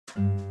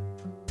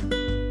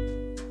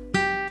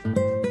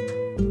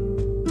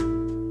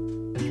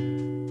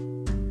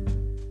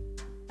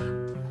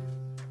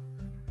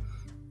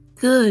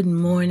Good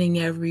morning,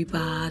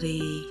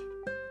 everybody.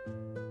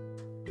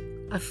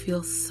 I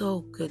feel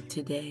so good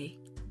today.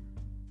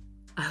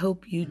 I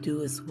hope you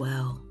do as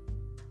well.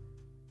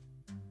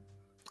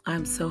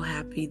 I'm so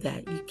happy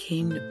that you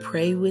came to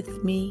pray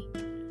with me.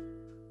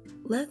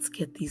 Let's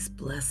get these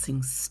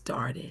blessings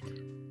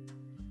started.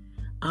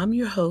 I'm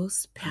your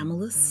host,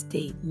 Pamela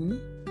Staten,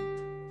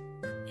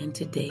 and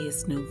today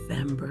is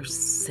November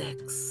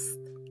 6th.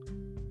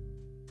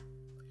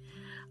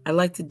 I'd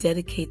like to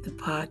dedicate the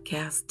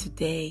podcast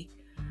today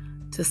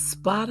to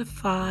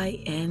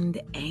Spotify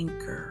and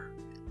Anchor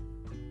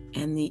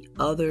and the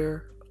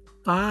other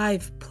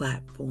 5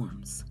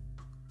 platforms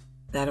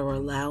that are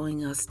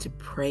allowing us to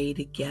pray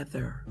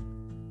together.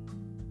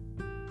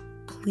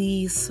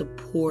 Please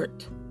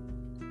support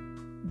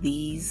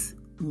these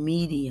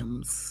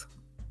mediums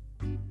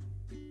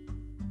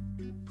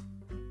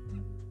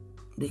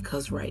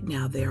because right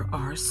now they're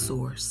our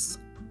source.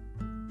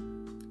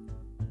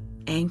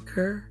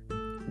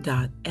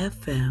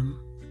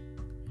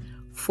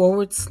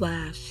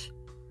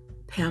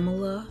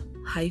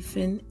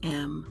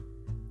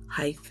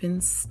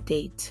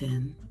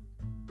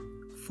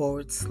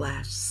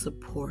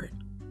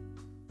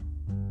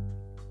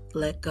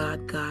 Let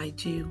God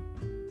guide you.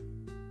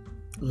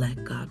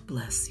 Let God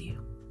bless you.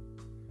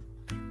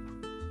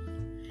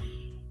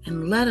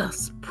 And let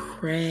us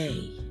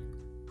pray.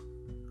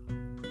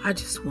 I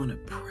just want to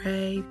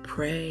pray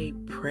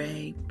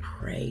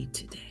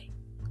today.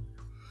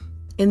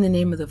 In the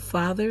name of the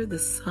Father, the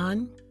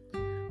Son,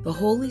 the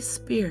Holy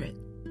Spirit.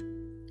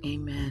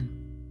 Amen.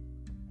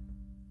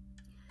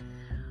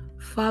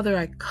 Father,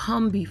 I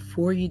come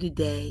before you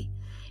today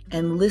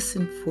and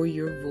listen for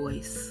your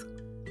voice.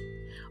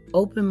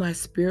 Open my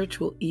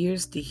spiritual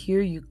ears to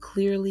hear you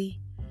clearly.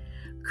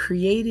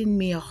 Create in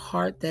me a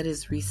heart that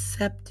is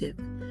receptive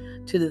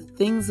to the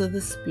things of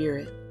the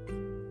Spirit.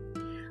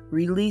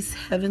 Release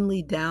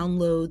heavenly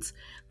downloads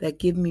that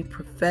give me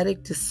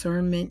prophetic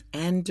discernment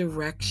and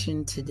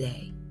direction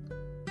today.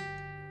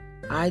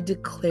 I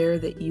declare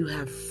that you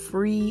have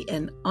free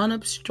and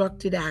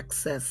unobstructed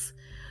access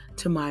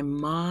to my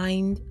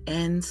mind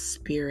and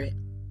spirit.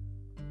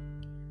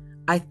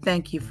 I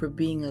thank you for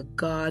being a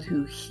God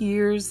who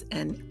hears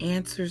and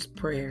answers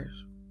prayers.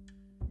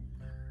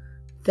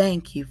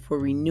 Thank you for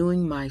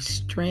renewing my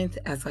strength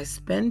as I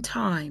spend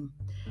time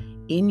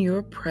in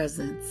your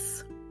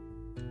presence.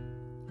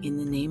 In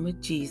the name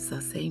of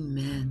Jesus,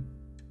 amen.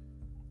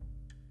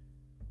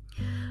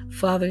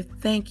 Father,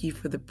 thank you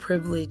for the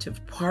privilege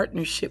of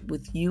partnership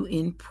with you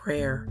in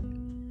prayer.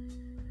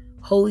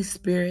 Holy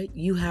Spirit,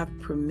 you have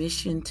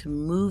permission to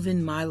move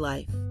in my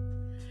life.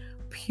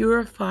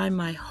 Purify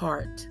my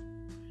heart.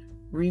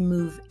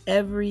 Remove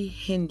every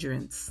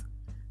hindrance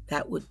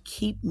that would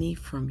keep me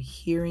from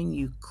hearing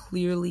you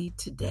clearly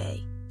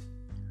today.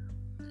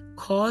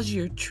 Cause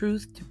your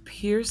truth to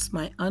pierce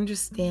my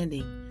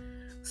understanding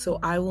so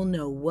I will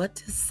know what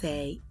to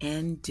say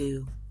and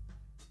do.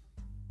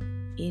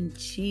 In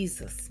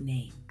Jesus'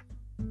 name,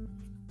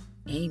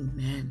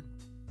 amen.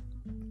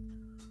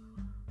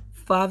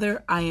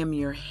 Father, I am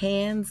your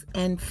hands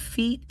and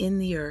feet in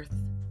the earth.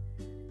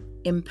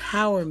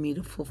 Empower me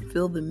to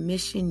fulfill the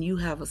mission you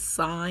have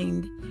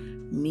assigned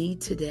me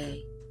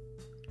today.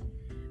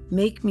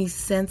 Make me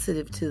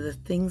sensitive to the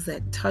things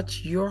that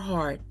touch your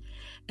heart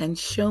and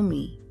show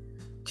me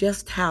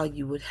just how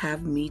you would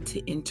have me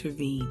to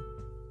intervene.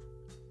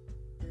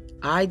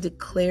 I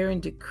declare and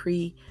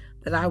decree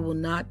that I will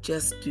not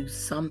just do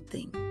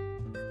something.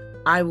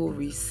 I will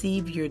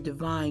receive your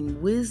divine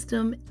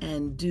wisdom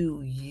and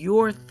do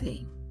your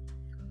thing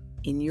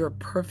in your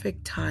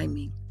perfect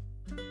timing.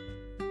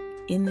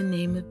 In the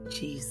name of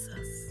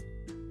Jesus,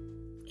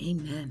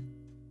 amen.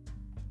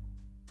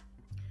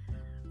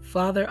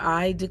 Father,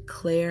 I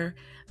declare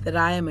that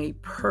I am a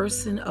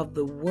person of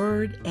the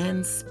word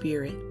and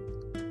spirit.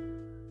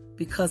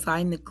 Because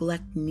I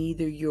neglect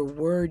neither your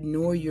word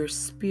nor your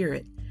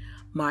spirit,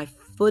 my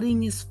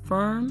footing is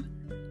firm,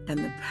 and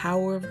the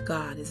power of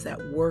God is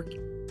at work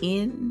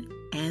in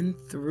and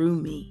through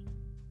me.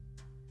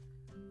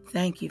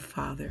 Thank you,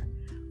 Father,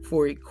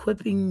 for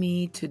equipping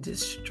me to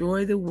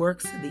destroy the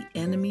works of the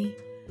enemy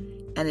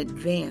and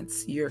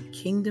advance your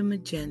kingdom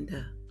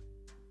agenda.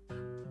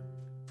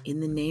 In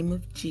the name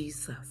of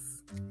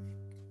Jesus,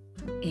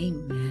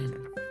 amen.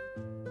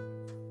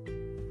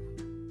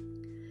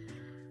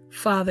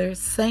 Father,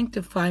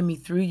 sanctify me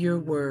through your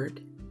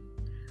word.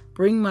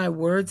 Bring my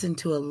words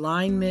into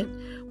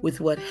alignment with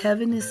what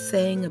heaven is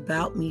saying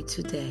about me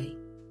today.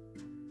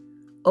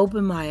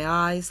 Open my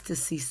eyes to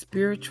see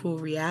spiritual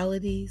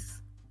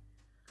realities.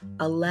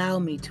 Allow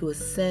me to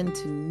ascend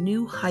to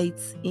new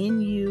heights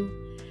in you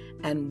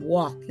and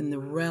walk in the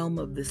realm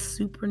of the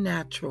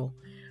supernatural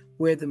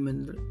where the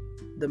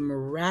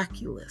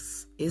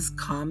miraculous is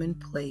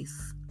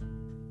commonplace.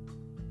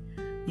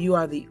 You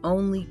are the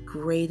only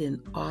great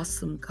and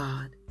awesome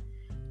God,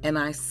 and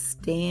I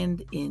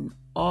stand in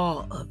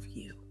awe of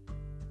you.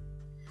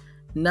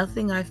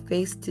 Nothing I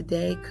face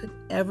today could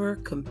ever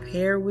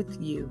compare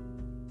with you.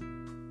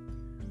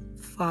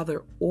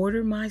 Father,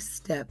 order my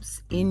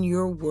steps in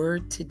your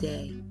word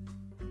today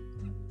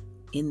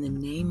In the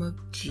name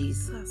of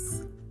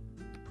Jesus,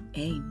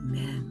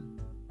 amen.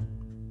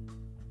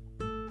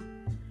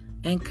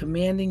 And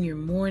commanding your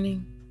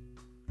morning,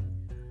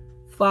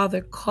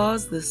 Father,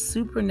 cause the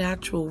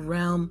supernatural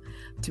realm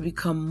to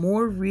become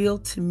more real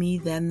to me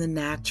than the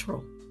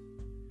natural.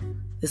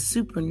 The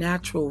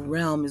supernatural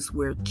realm is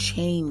where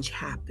change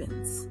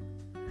happens.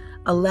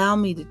 Allow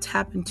me to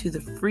tap into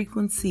the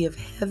frequency of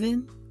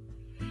heaven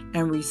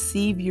and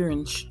receive your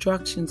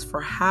instructions for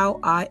how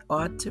I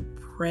ought to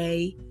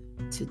pray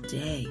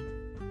today.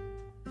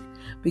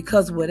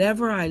 Because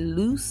whatever I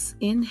loose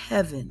in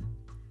heaven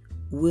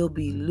will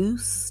be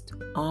loosed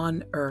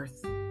on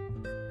earth.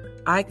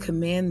 I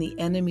command the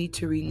enemy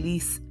to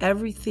release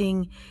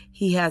everything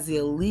he has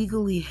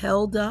illegally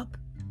held up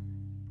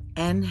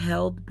and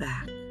held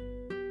back.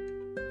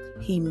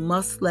 He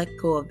must let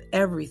go of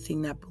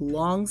everything that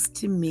belongs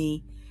to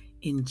me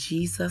in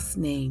Jesus'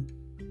 name.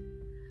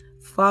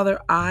 Father,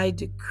 I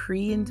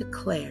decree and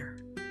declare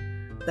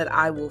that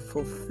I will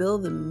fulfill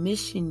the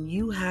mission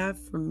you have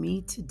for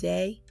me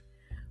today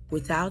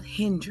without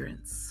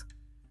hindrance.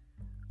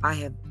 I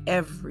have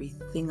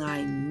everything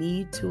I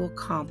need to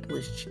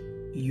accomplish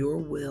your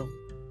will.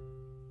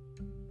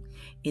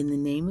 In the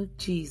name of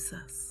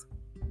Jesus,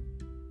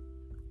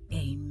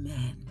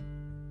 amen.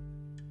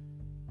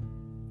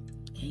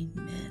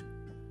 Amen.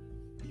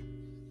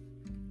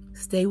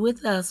 Stay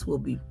with us. We'll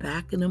be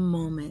back in a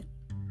moment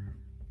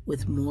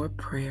with more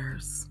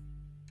prayers.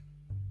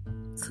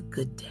 It's a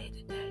good day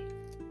today.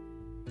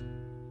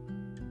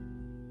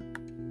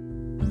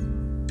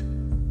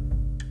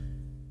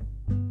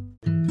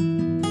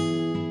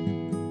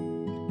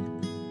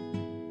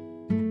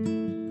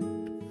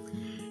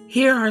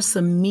 Here are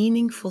some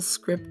meaningful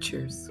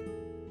scriptures.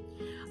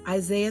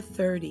 Isaiah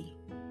 30.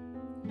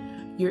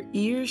 Your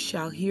ears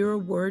shall hear a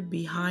word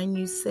behind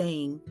you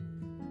saying,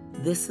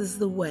 this is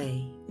the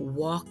way,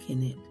 walk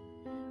in it,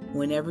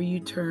 whenever you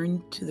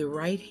turn to the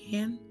right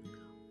hand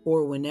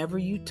or whenever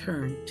you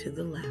turn to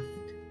the left.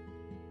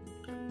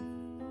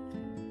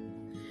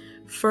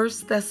 1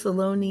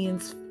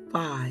 Thessalonians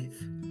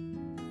 5.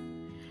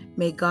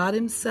 May God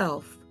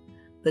himself,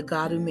 the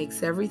God who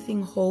makes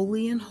everything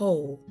holy and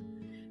whole,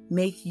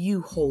 make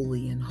you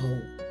holy and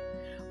whole,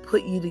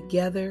 put you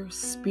together,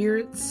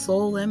 spirit,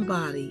 soul, and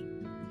body,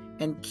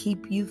 and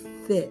keep you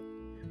fit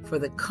for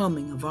the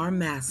coming of our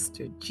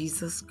Master,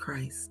 Jesus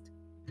Christ.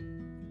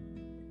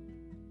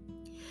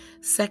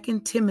 2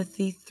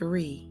 Timothy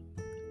 3.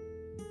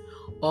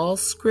 All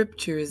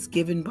scripture is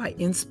given by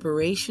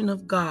inspiration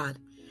of God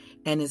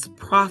and is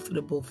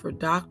profitable for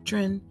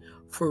doctrine,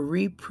 for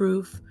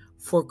reproof,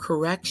 for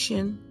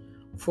correction,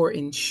 for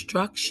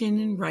instruction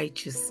in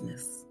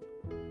righteousness.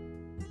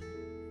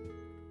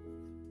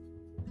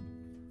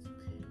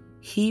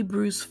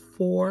 Hebrews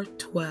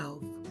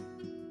 4:12.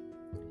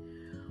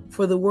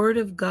 For the word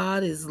of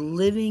God is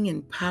living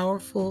and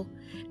powerful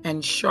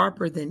and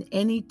sharper than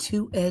any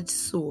two-edged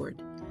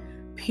sword,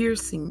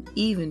 piercing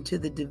even to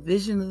the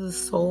division of the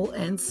soul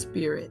and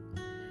spirit,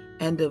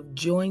 and of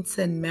joints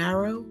and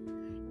marrow,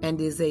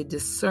 and is a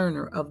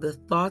discerner of the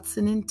thoughts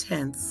and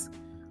intents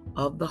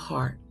of the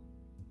heart.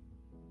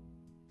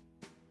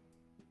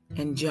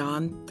 And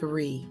John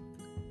 3.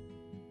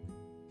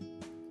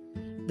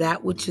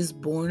 That which is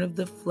born of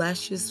the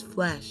flesh is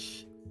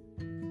flesh,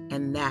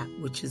 and that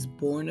which is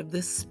born of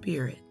the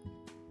Spirit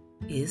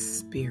is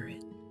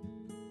spirit.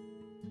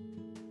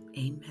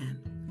 Amen.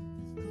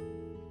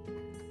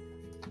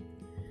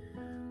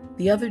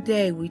 The other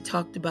day we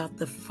talked about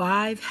the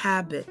 5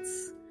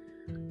 habits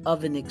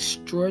of an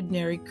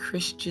extraordinary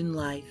Christian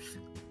life.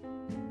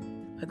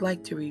 I'd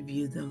like to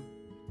review them.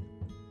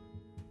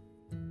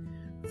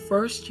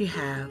 First, you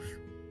have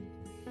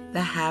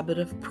the habit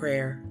of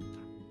prayer.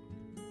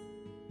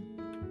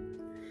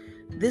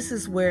 This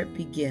is where it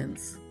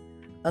begins.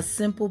 A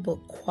simple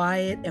but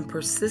quiet and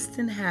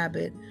persistent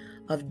habit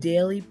of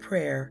daily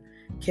prayer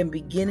can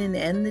begin and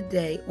end the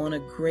day on a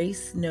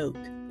grace note,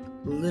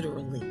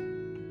 literally.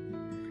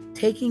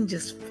 Taking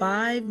just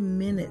 5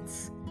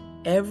 minutes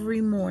every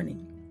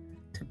morning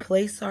to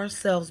place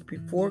ourselves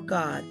before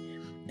God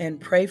and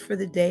pray for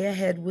the day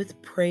ahead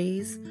with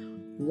praise,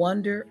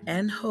 wonder,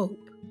 and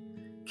hope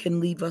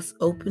can leave us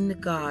open to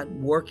God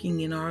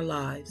working in our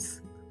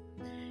lives.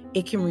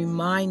 It can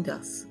remind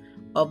us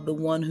of the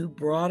one who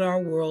brought our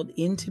world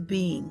into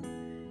being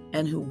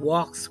and who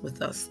walks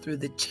with us through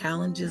the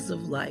challenges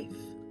of life.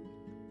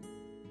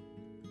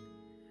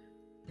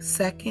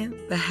 Second,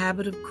 the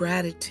habit of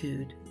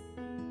gratitude.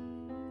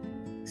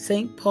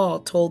 St.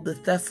 Paul told the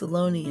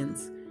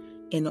Thessalonians,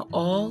 in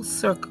all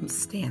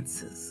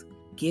circumstances,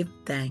 give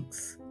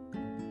thanks.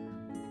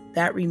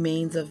 That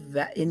remains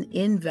an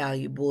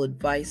invaluable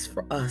advice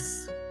for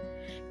us.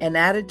 An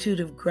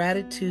attitude of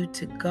gratitude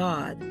to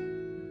God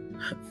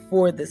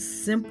for the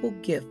simple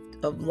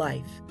gift of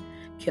life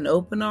can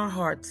open our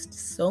hearts to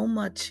so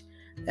much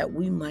that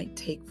we might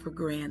take for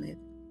granted.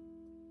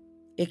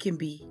 It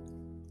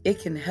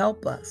can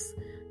help us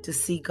to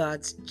see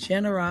God's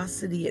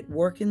generosity at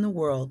work in the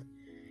world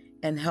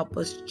and help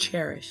us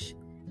cherish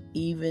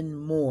even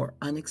more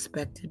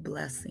unexpected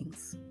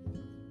blessings.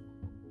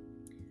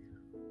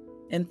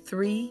 And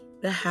 3,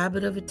 the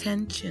habit of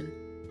attention.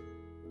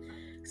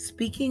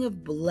 Speaking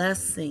of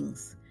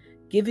blessings,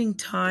 giving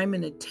time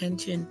and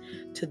attention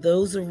to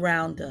those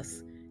around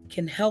us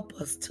can help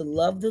us to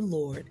love the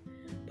Lord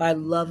by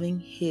loving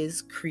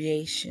His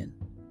creation.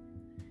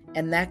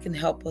 And that can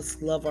help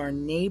us love our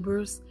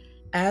neighbors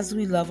as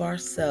we love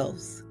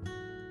ourselves.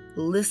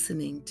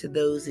 Listening to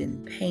those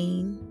in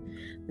pain,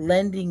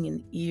 lending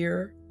an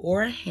ear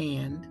or a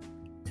hand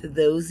to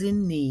those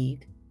in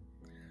need,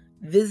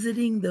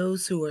 visiting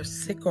those who are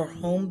sick or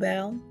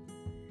homebound,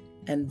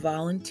 and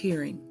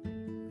volunteering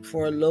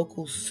for a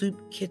local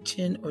soup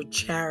kitchen or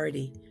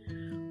charity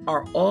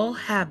are all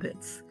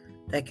habits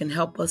that can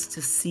help us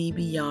to see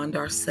beyond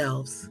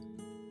ourselves.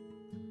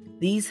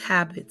 These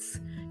habits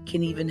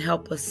can even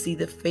help us see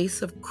the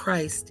face of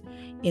Christ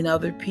in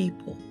other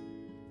people.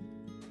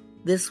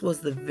 This was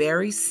the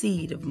very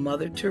seed of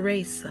Mother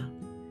Teresa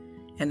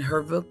and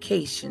her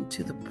vocation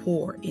to the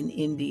poor in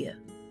India.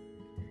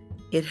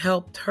 It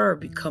helped her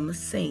become a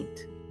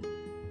saint.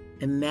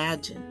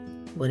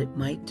 Imagine what it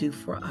might do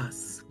for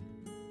us.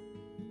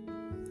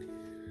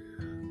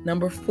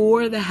 Number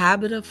 4, the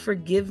habit of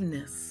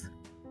forgiveness.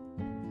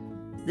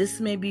 This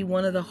may be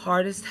one of the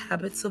hardest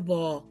habits of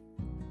all.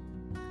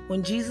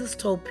 When Jesus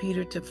told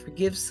Peter to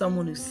forgive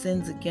someone who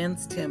sins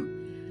against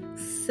him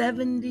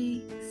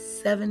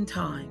 77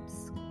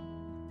 times,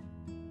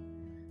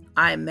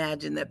 I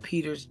imagine that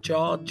Peter's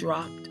jaw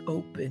dropped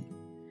open.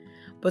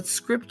 But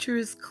Scripture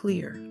is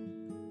clear.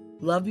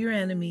 Love your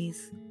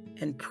enemies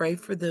and pray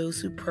for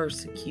those who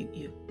persecute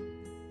you.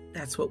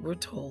 That's what we're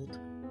told.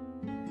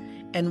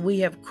 And we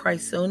have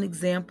Christ's own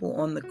example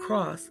on the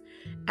cross,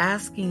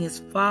 asking His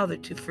Father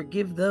to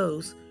forgive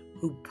those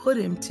who put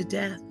Him to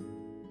death.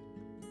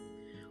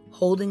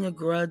 Holding a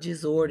grudge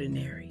is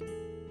ordinary.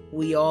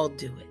 We all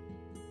do it.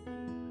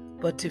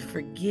 But to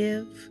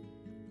forgive,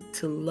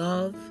 to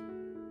love,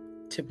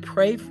 to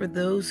pray for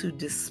those who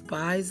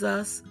despise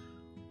us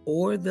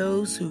or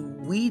those who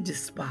we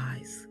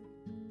despise,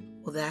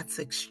 well, that's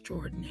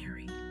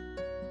extraordinary.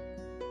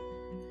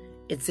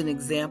 It's an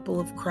example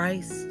of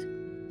Christ.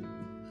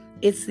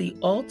 It's the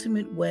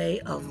ultimate way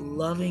of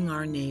loving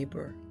our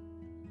neighbor.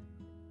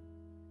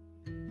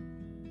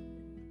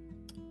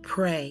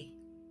 Pray.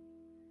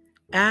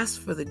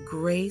 Ask for the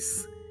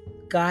grace,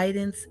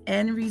 guidance,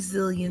 and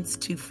resilience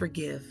to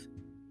forgive.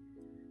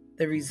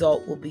 The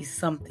result will be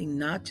something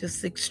not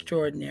just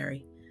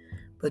extraordinary,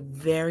 but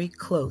very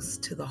close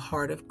to the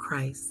heart of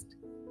Christ.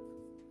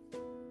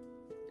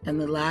 And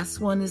the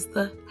last one is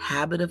the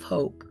habit of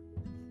hope.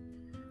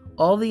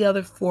 All the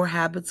other 4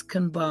 habits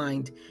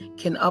combined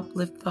can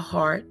uplift the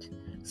heart,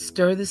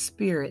 stir the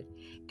spirit,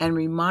 and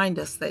remind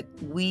us that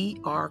we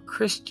are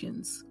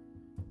Christians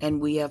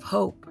and we have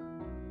hope.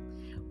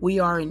 We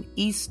are an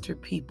Easter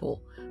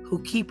people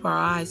who keep our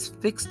eyes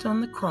fixed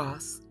on the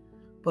cross,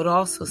 but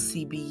also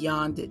see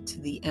beyond it to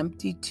the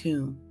empty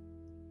tomb.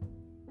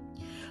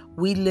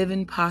 We live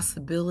in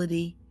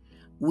possibility.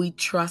 We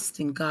trust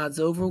in God's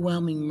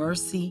overwhelming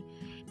mercy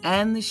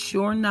and the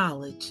sure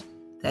knowledge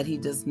that He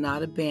does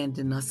not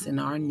abandon us in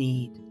our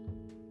need.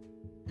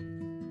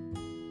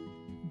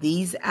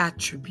 These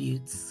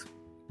attributes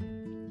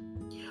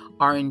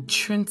are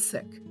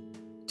intrinsic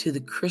to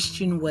the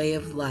Christian way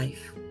of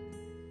life.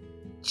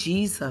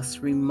 Jesus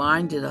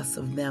reminded us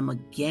of them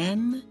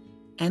again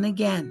and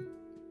again,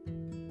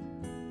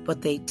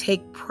 but they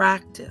take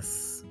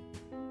practice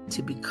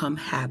to become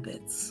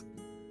habits.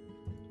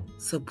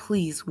 So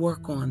please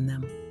work on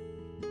them.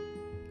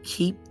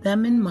 Keep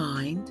them in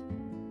mind,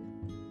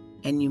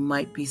 and you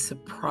might be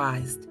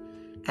surprised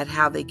at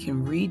how they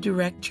can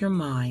redirect your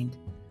mind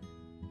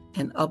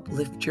and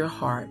uplift your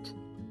heart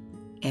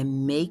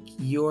and make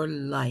your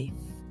life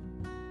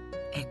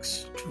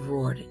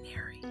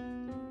extraordinary.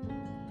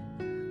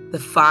 The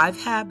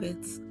 5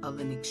 habits of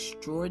an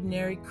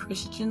extraordinary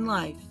Christian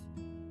life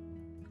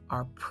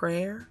are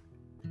prayer,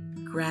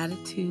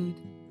 gratitude,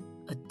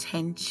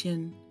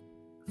 attention,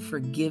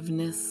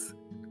 forgiveness,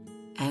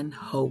 and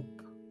hope.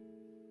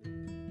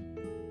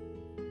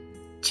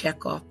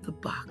 Check off the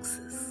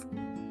boxes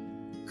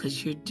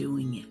because you're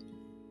doing it.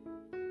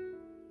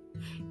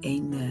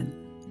 Amen.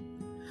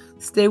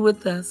 Stay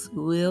with us.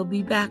 We'll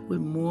be back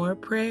with more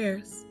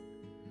prayers.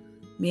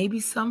 Maybe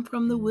some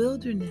from the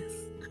wilderness.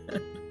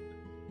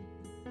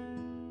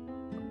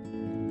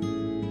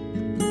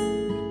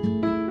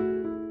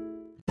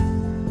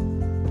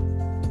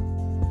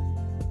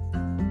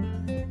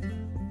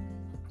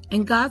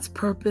 And God's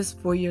purpose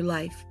for your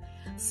life.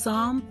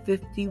 Psalm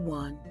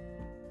 51.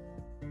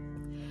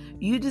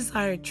 You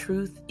desire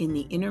truth in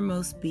the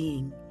innermost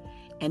being,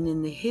 and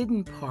in the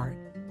hidden part,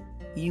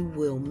 you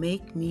will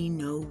make me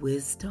know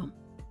wisdom.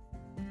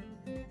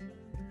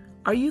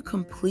 Are you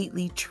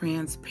completely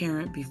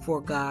transparent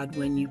before God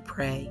when you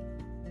pray?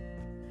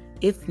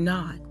 If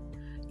not,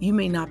 you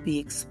may not be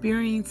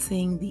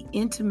experiencing the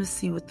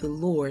intimacy with the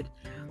Lord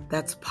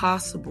that's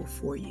possible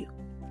for you.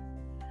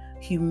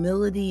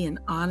 Humility and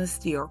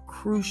honesty are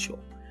crucial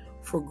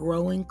for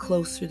growing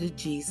closer to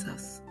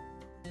Jesus.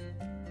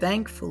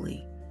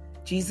 Thankfully,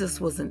 Jesus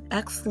was an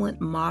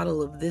excellent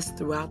model of this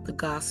throughout the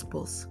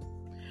Gospels.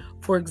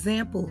 For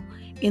example,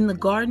 in the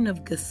Garden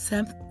of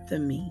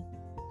Gethsemane,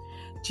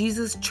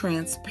 Jesus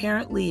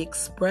transparently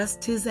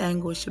expressed his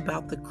anguish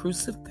about the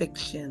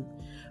crucifixion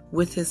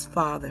with his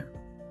Father.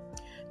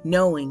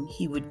 Knowing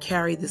he would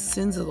carry the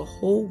sins of the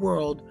whole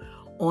world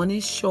on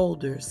his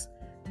shoulders,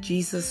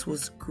 Jesus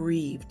was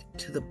grieved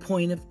to the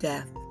point of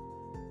death.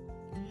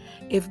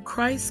 If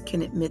Christ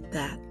can admit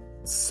that,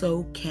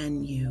 so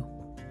can you.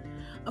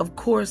 Of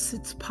course,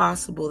 it's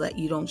possible that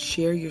you don't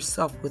share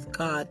yourself with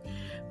God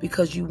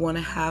because you want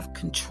to have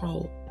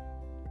control,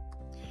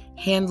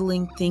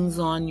 handling things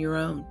on your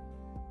own.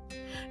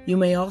 You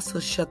may also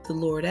shut the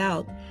Lord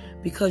out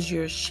because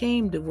you're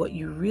ashamed of what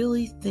you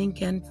really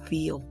think and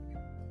feel.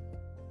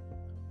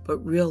 But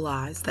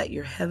realize that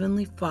your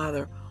Heavenly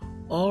Father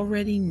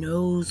already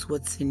knows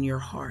what's in your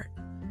heart.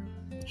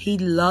 He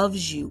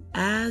loves you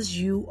as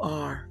you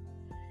are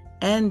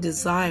and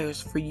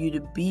desires for you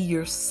to be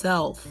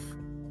yourself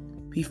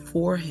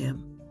before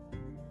Him.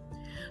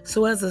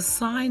 So as a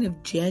sign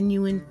of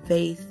genuine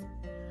faith,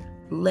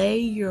 lay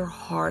your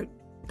heart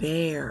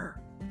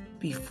bare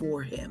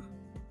before Him.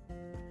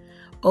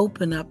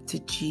 Open up to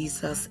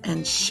Jesus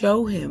and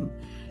show Him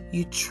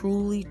you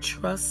truly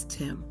trust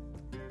Him,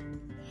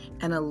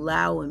 and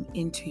allow Him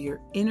into your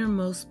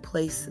innermost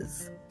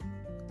places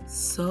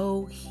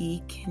so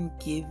He can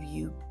give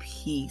you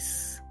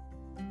peace.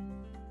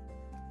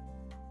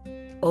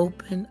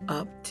 Open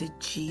up to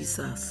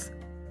Jesus.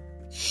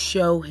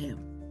 Show Him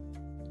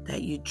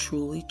that you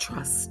truly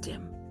trust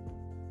Him.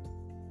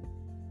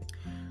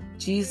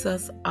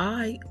 Jesus,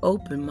 I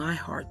open my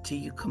heart to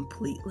you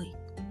completely.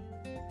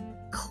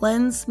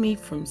 Cleanse me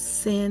from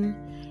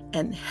sin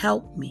and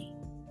help me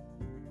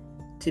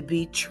to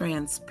be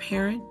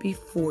transparent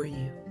before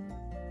you.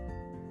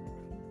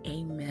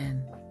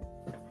 Amen.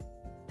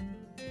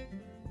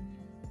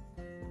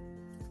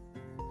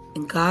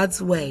 In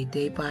God's way,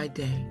 day by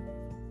day.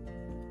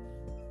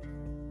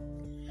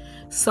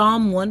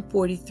 Psalm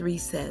 143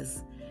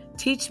 says,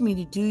 "Teach me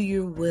to do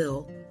your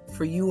will,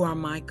 for you are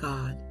my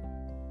God."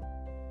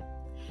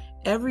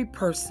 Every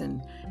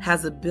person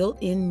has a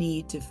built-in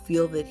need to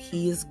feel that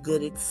he is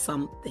good at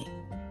something.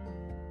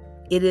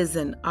 It is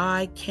an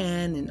I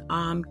can and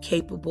I'm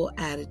capable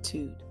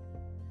attitude.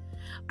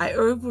 I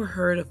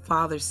overheard a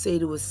father say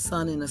to his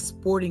son in a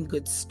sporting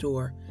goods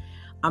store,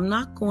 "I'm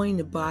not going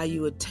to buy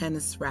you a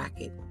tennis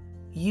racket.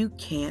 You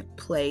can't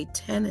play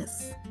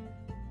tennis."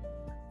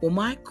 Well,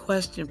 my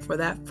question for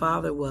that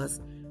father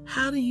was,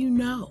 how do you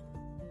know?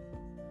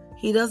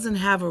 He doesn't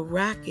have a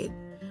racket,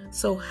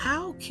 so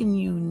how can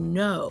you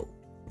know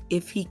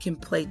if he can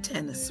play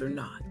tennis or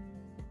not?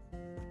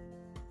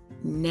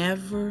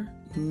 Never,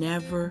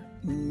 never,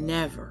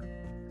 never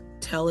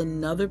tell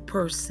another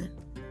person,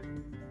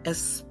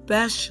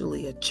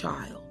 especially a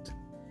child,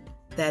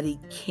 that he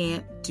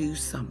can't do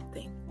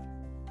something.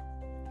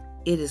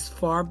 It is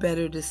far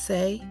better to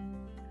say,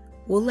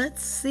 well,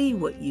 let's see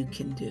what you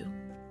can do.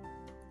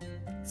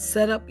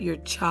 Set up your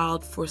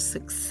child for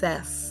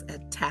success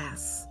at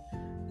tasks,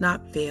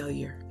 not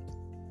failure.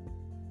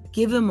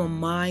 Give him a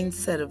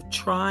mindset of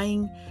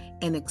trying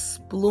and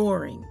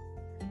exploring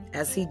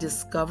as he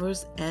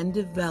discovers and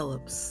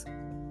develops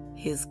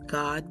his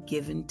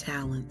God-given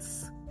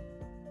talents.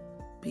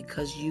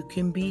 Because you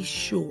can be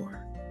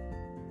sure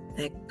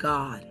that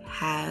God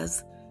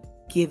has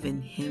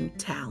given him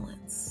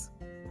talents.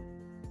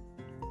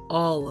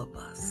 All of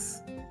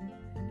us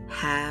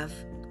have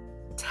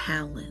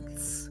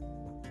talents.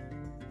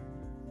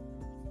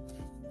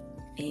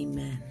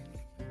 Amen.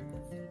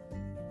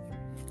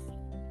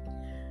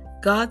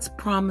 God's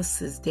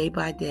promises day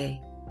by day.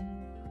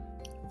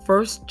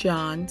 1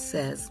 John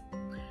says,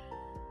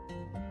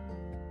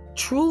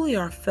 "Truly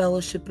our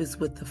fellowship is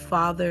with the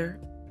Father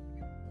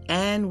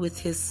and with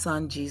His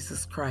Son,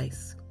 Jesus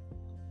Christ."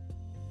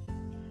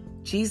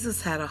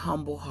 Jesus had a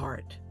humble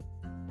heart.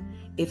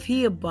 If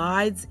He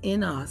abides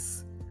in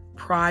us,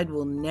 pride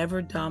will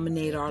never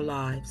dominate our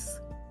lives.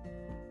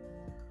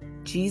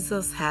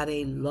 Jesus had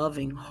a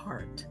loving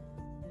heart.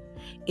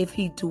 If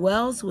He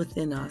dwells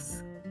within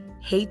us,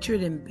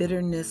 hatred and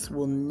bitterness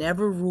will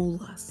never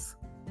rule us.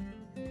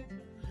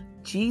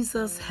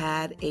 Jesus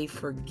had a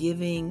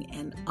forgiving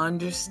and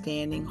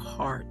understanding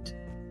heart.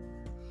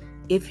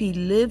 If He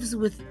lives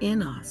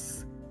within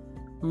us,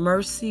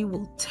 mercy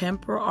will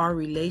temper our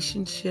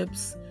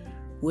relationships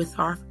with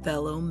our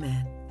fellow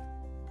men.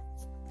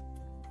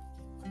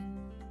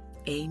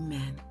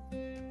 Amen.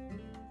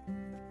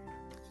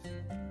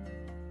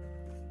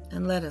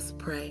 And let us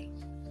pray.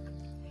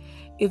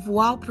 If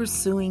while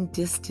pursuing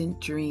distant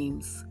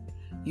dreams,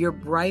 your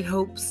bright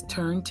hopes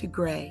turn to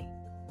gray,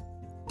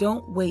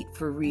 don't wait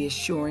for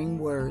reassuring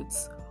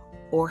words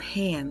or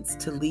hands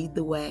to lead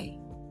the way.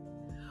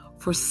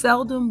 For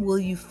seldom will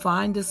you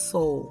find a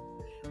soul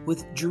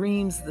with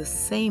dreams the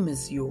same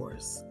as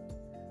yours.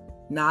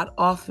 Not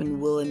often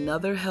will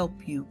another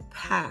help you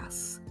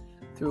pass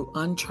through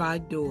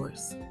untried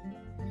doors.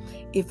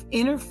 If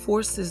inner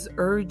forces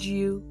urge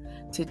you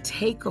to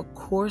take a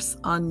course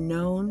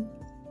unknown,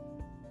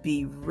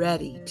 Be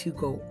ready to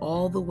go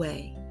all the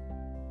way.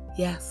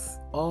 Yes,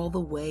 all the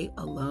way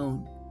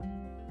alone.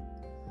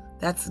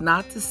 That's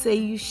not to say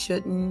you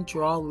shouldn't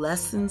draw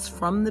lessons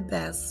from the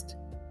best.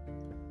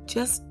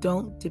 Just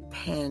don't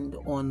depend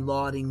on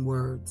lauding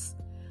words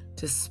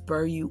to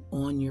spur you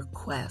on your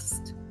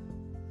quest.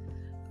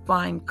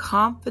 Find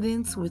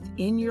confidence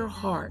within your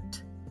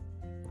heart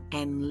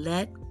and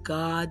let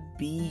God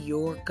be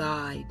your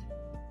guide.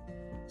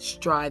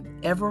 Strive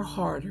ever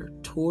harder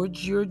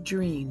towards your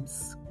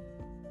dreams,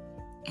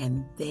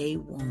 and they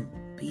won't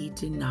be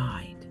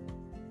denied.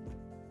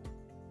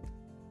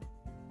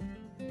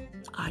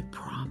 I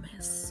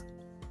promise.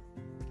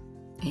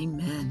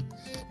 Amen.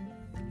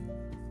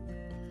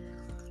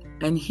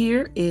 And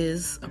here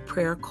is a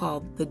prayer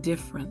called The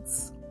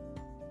Difference.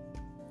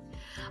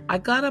 I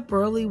got up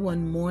early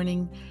one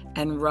morning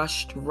and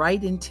rushed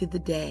right into the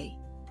day.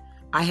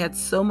 I had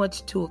so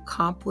much to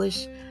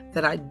accomplish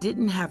that I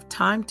didn't have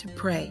time to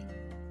pray.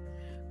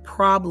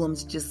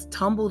 Problems just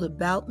tumbled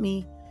about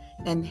me,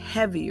 and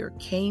heavier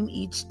came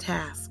each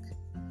task.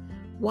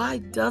 Why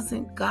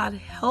doesn't God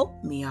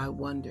help me, I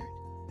wondered.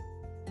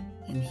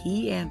 And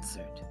He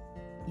answered,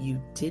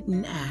 you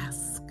didn't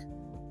ask.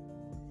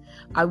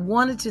 I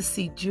wanted to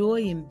see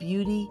joy and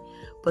beauty,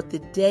 but the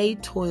day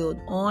toiled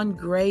on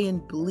gray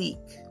and bleak.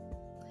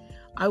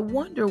 I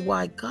wonder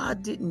why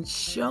God didn't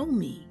show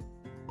me.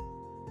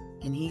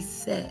 And He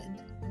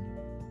said,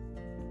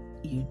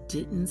 you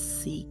didn't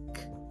seek.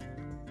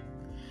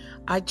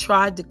 I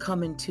tried to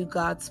come into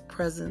God's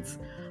presence.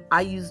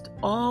 I used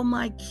all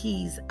my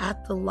keys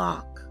at the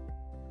lock.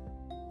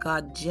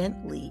 God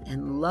gently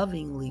and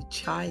lovingly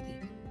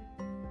chided,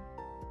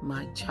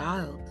 my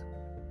child,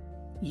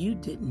 you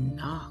didn't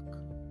knock.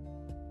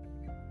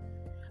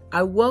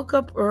 I woke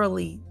up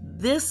early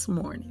this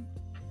morning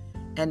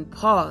and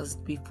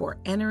paused before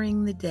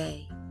entering the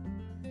day.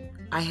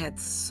 I had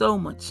so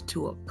much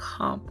to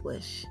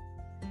accomplish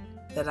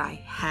that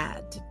I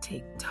had to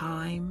take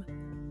time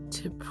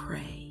to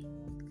pray.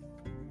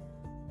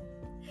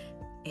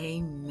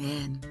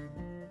 Amen.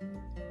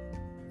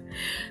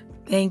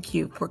 Thank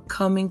you for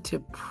coming to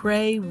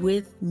pray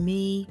with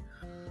me.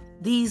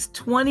 These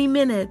 20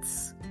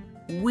 minutes,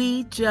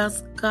 we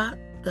just got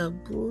the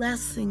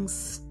blessing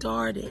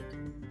started.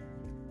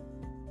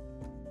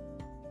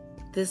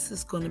 This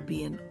is going to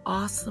be an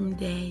awesome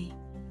day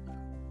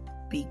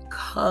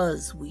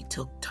because we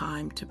took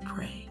time to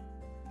pray.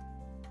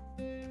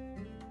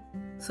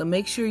 So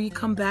make sure you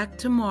come back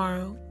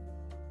tomorrow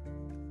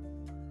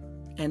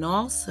and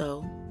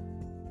also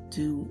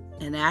do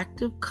an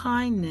act of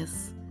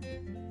kindness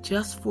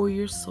just for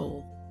your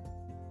soul.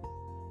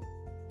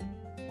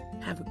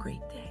 Have a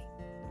great day.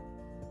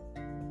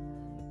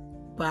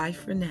 Bye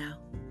for now.